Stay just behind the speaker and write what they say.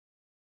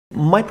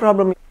My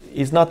problem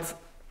is not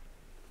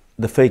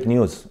the fake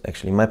news,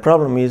 actually. My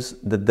problem is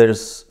that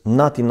there's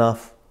not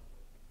enough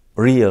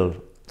real,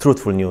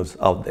 truthful news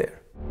out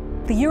there.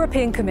 The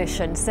European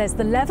Commission says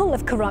the level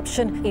of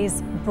corruption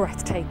is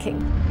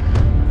breathtaking.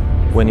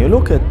 When you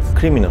look at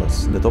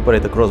criminals that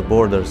operate across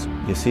borders,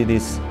 you see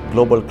this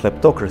global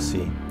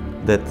kleptocracy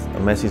that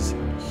amasses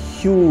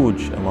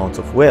huge amounts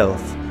of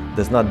wealth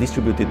that's not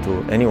distributed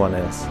to anyone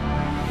else.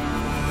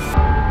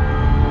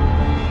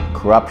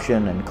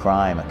 Corruption and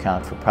crime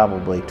account for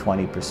probably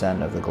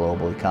 20% of the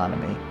global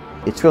economy.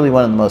 It's really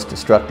one of the most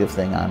destructive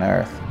things on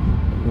earth.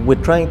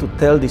 We're trying to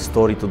tell this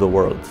story to the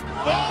world.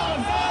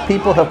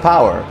 People have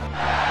power.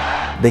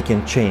 They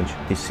can change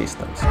these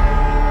systems.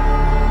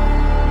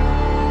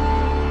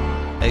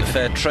 A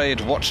fair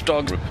trade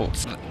watchdog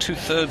reports that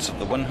 2/3 of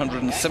the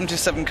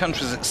 177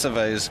 countries it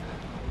surveys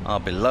are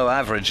below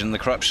average in the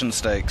corruption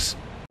stakes.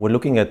 We're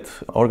looking at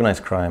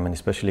organized crime, and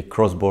especially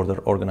cross-border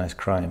organized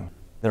crime.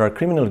 There are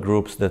criminal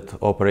groups that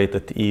operate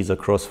at ease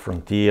across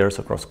frontiers,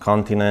 across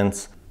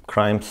continents,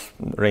 crimes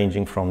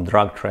ranging from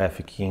drug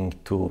trafficking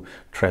to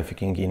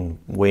trafficking in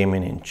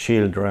women and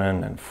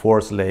children and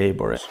forced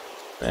labor,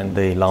 and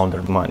they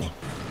launder money.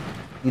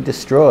 You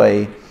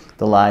destroy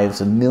the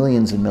lives of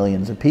millions and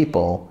millions of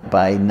people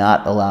by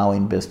not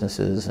allowing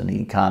businesses and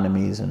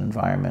economies and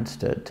environments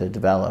to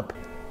develop.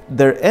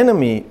 Their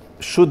enemy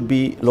should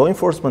be law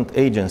enforcement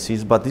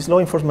agencies, but these law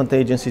enforcement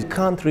agencies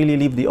can't really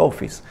leave the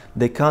office.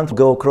 They can't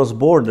go across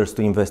borders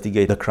to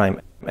investigate the crime.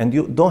 And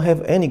you don't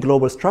have any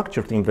global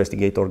structure to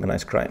investigate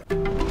organized crime.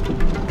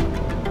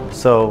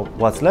 So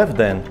what's left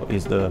then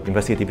is the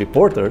investigative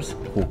reporters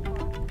who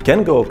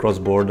can go across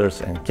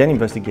borders and can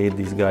investigate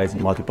these guys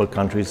in multiple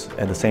countries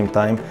at the same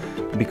time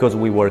because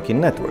we work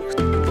in networks.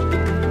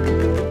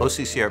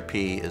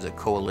 OCCRP is a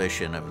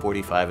coalition of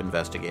 45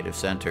 investigative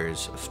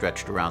centers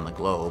stretched around the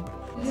globe.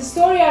 The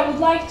story I would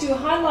like to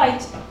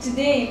highlight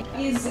today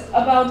is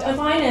about a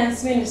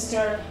finance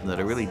minister that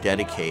are really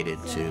dedicated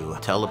to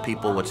tell the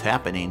people what's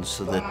happening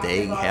so that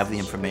they have the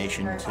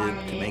information to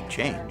make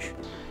change.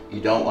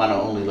 You don't want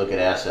to only look at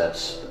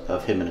assets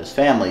of him and his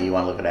family, you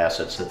want to look at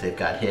assets that they've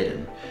got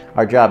hidden.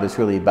 Our job is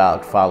really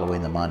about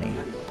following the money.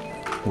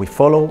 We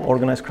follow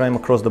organized crime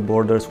across the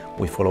borders,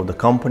 we follow the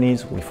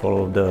companies, we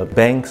follow the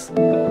banks.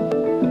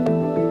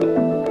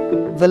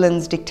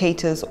 Villains,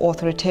 dictators,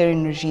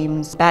 authoritarian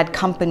regimes, bad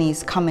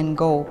companies come and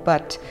go,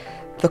 but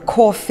the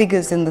core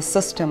figures in the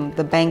system,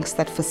 the banks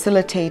that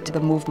facilitate the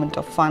movement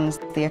of funds,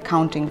 the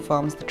accounting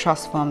firms, the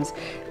trust firms,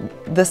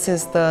 this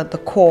is the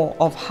core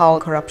of how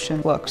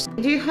corruption works.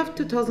 Do you have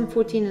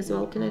 2014 as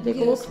well? Can I take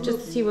a look just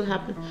to see what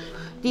happened?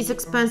 These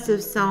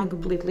expenses sound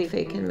completely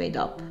fake and made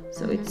up,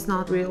 so it's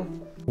not real.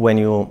 When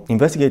you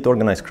investigate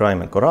organized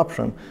crime and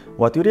corruption,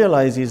 what you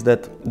realize is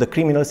that the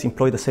criminals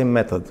employ the same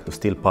method to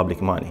steal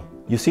public money.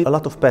 You see a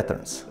lot of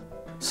patterns.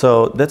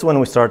 So that's when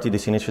we started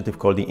this initiative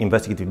called the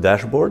Investigative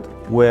Dashboard,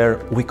 where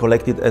we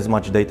collected as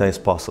much data as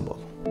possible.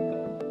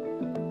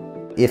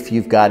 If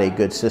you've got a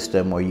good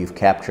system where you've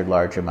captured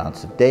large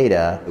amounts of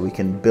data, we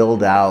can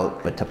build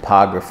out a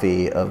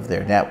topography of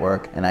their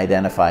network and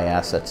identify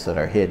assets that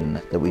are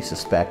hidden that we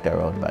suspect are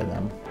owned by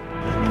them.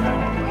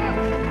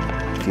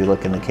 If you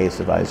look in the case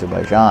of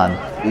Azerbaijan,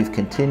 we've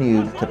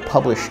continued to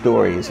publish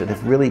stories that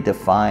have really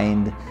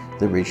defined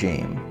the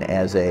regime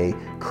as a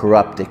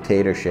corrupt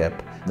dictatorship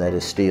that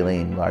is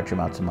stealing large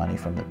amounts of money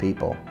from the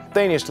people.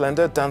 Danish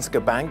lender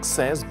Danske Bank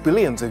says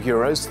billions of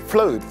euros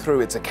flowed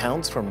through its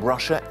accounts from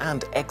Russia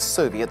and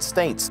ex-Soviet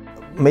states.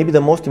 Maybe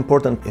the most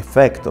important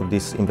effect of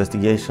this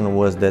investigation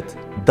was that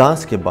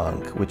Danske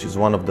Bank, which is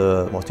one of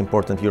the most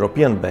important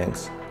European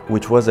banks,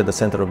 which was at the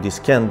center of this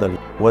scandal,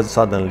 was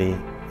suddenly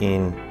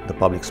in the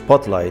public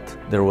spotlight.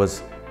 There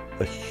was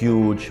a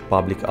huge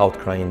public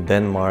outcry in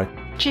Denmark.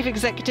 Chief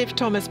Executive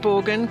Thomas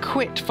Borgen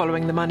quit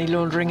following the money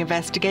laundering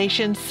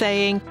investigation,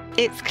 saying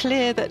it's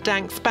clear that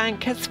Danske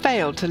Bank has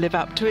failed to live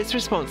up to its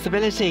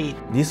responsibility.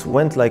 This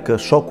went like a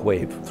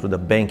shockwave through the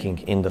banking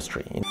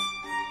industry.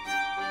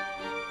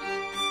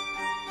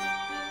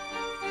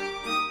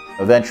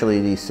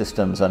 Eventually, these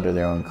systems, under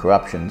their own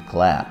corruption,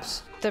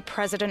 collapse. The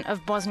president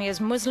of Bosnia's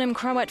Muslim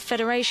Croat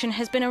Federation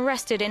has been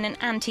arrested in an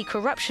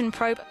anti-corruption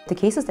probe. The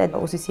cases that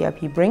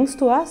OCCRP brings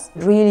to us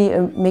really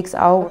makes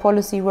our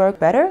policy work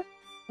better.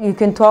 You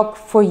can talk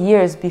for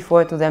years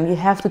before to them, you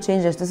have to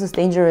change this, this is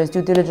dangerous,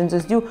 due diligence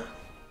is due.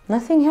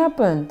 Nothing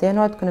happened, they're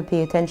not going to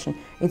pay attention.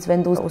 It's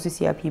when those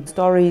OCCRP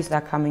stories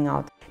are coming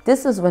out.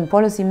 This is when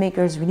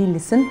policymakers really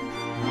listen.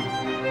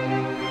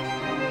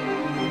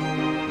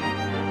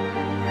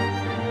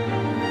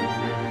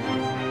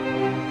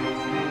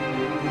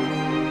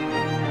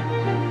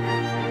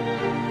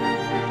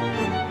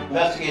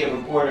 Investigative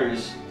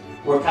reporters,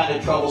 we're kind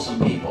of troublesome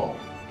people.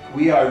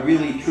 We are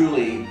really,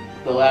 truly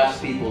the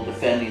last people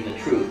defending the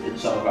truth in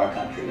some of our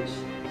countries.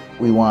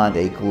 We want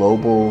a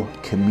global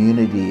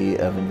community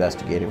of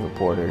investigative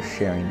reporters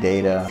sharing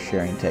data,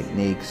 sharing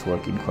techniques,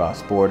 working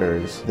cross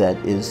borders that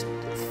is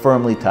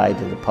firmly tied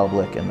to the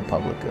public and the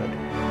public good.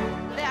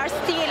 They are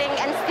stealing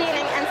and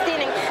stealing and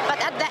stealing, but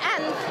at the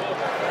end,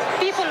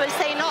 people will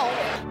say no.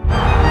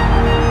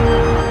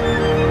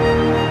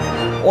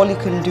 All you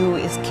can do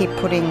is keep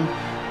putting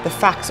the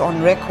facts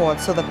on record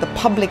so that the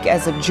public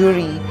as a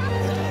jury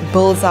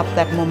builds up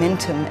that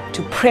momentum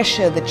to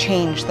pressure the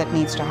change that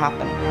needs to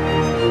happen.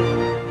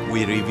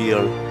 We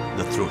reveal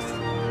the truth.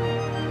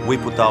 We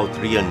put out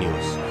real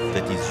news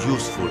that is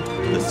useful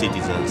to the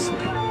citizens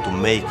to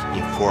make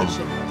informed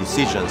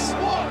decisions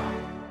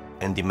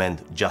and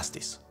demand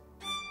justice.